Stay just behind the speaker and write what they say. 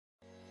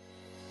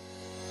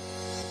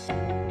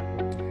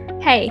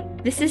Hey,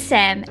 this is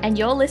Sam, and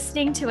you're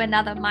listening to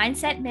another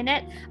Mindset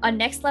Minute on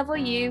Next Level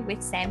You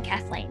with Sam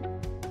Kathleen.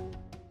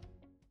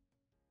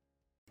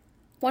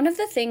 One of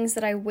the things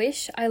that I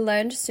wish I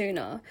learned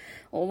sooner,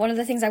 or one of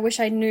the things I wish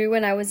I knew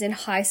when I was in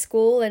high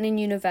school and in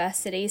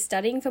university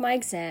studying for my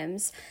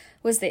exams,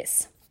 was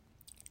this: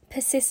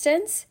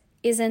 persistence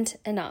isn't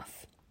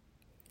enough.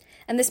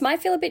 And this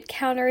might feel a bit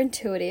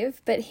counterintuitive,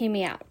 but hear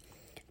me out.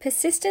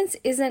 Persistence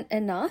isn't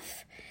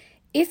enough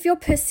if you're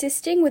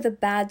persisting with a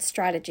bad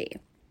strategy.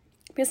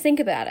 Because think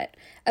about it.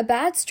 A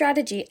bad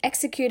strategy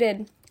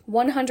executed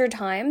 100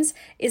 times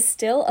is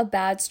still a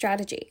bad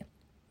strategy.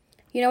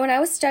 You know, when I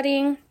was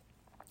studying,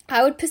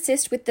 I would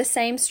persist with the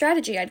same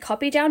strategy. I'd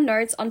copy down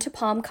notes onto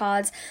palm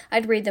cards.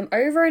 I'd read them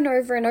over and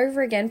over and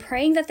over again,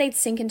 praying that they'd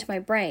sink into my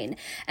brain.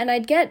 And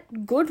I'd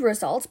get good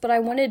results, but I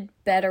wanted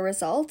better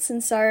results.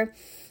 And so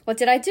what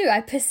did I do?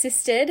 I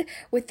persisted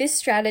with this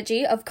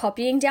strategy of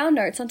copying down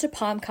notes onto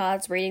palm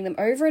cards, reading them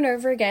over and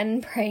over again,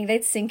 and praying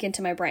they'd sink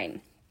into my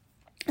brain.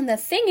 And the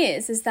thing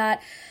is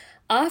that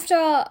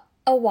after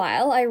a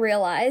while, I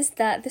realized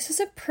that this was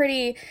a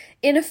pretty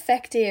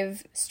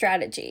ineffective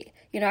strategy.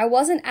 You know, I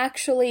wasn't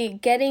actually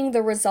getting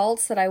the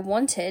results that I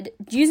wanted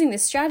using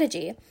this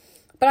strategy,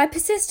 but I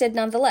persisted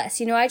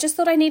nonetheless. You know, I just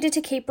thought I needed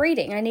to keep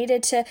reading. I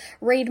needed to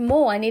read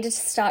more. I needed to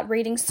start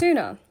reading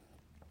sooner.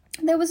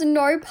 There was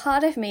no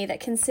part of me that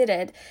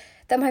considered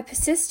that my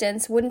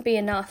persistence wouldn't be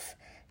enough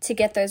to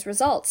get those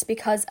results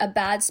because I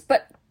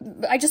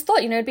just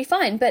thought, it'd be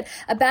fine. But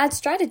a bad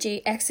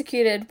strategy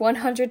executed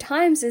 100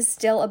 times is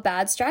still a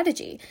bad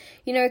strategy.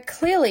 You know,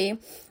 clearly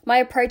my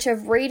approach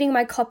of reading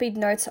my copied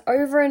notes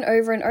over and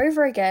over and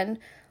over again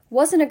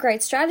wasn't a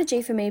great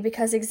strategy for me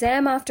because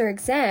exam after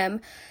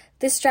exam,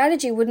 this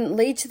strategy wouldn't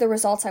lead to the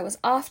results I was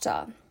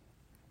after.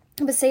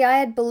 But see, I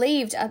had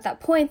believed at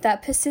that point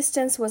that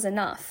persistence was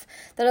enough,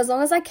 that as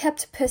long as I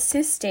kept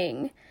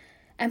persisting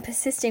and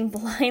persisting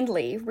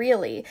blindly,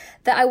 really,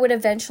 that I would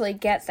eventually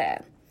get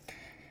there.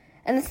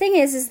 And the thing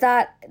is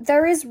that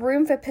there is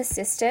room for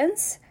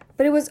persistence,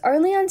 but it was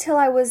only until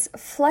I was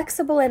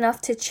flexible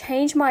enough to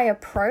change my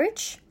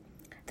approach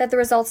that the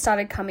results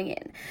started coming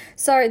in.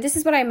 So this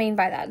is what I mean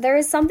by that. There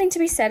is something to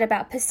be said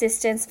about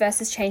persistence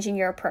versus changing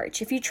your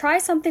approach. If you try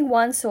something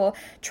once or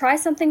try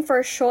something for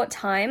a short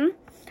time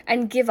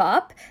and give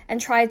up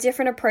and try a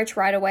different approach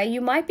right away,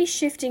 you might be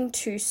shifting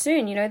too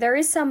soon. You know, there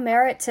is some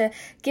merit to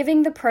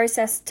giving the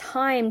process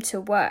time to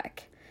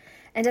work.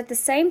 And at the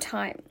same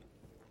time,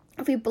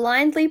 if we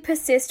blindly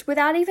persist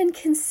without even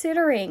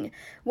considering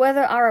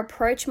whether our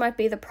approach might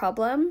be the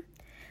problem,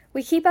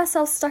 we keep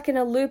ourselves stuck in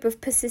a loop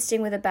of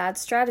persisting with a bad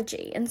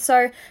strategy. And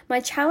so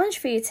my challenge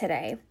for you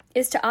today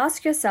is to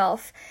ask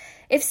yourself,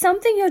 if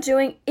something you're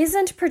doing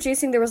isn't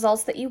producing the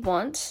results that you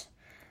want,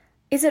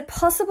 is it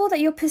possible that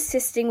you're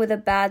persisting with a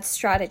bad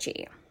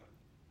strategy?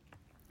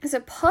 Is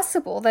it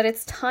possible that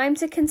it's time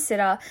to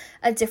consider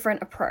a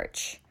different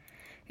approach?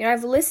 You know,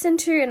 I've listened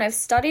to and I've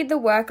studied the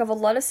work of a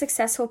lot of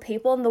successful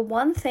people, and the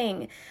one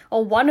thing,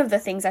 or one of the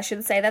things I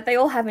should say, that they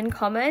all have in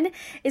common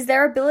is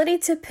their ability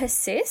to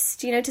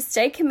persist, to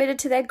stay committed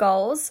to their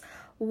goals,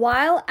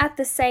 while at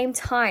the same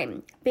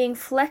time being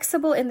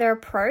flexible in their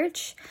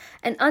approach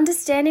and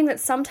understanding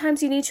that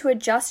sometimes you need to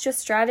adjust your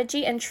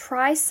strategy and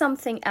try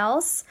something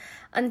else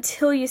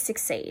until you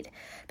succeed.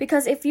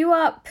 Because if you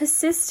are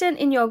persistent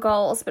in your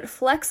goals but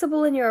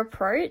flexible in your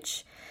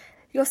approach,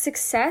 your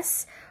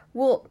success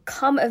will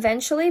come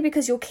eventually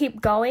because you'll keep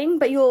going,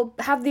 but you'll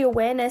have the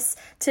awareness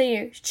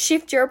to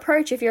shift your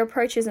approach if your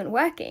approach isn't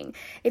working.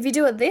 If you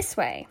do it this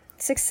way,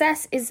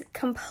 success is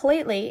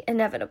completely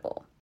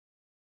inevitable.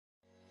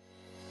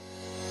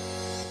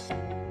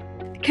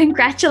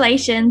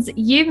 Congratulations,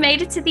 you've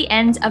made it to the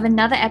end of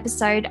another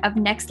episode of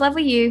Next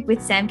Level You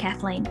with Sam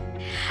Kathleen.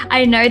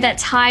 I know that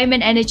time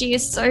and energy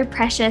is so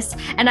precious,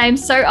 and I'm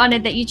so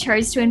honored that you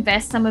chose to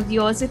invest some of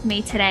yours with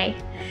me today.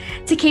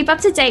 To keep up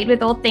to date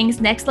with all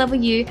things Next Level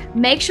You,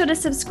 make sure to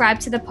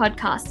subscribe to the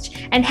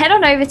podcast and head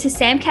on over to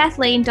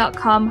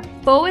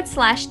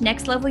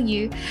samkathleen.com/Next Level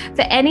You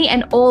for any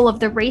and all of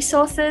the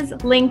resources,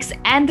 links,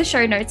 and the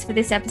show notes for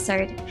this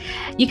episode.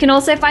 You can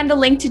also find the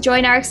link to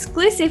join our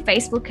exclusive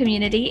Facebook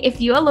community if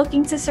you are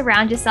looking to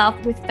surround yourself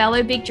with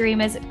fellow big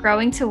dreamers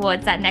growing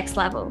towards that next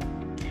level.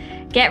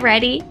 Get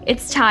ready,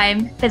 it's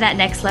time for that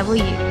next level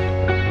you.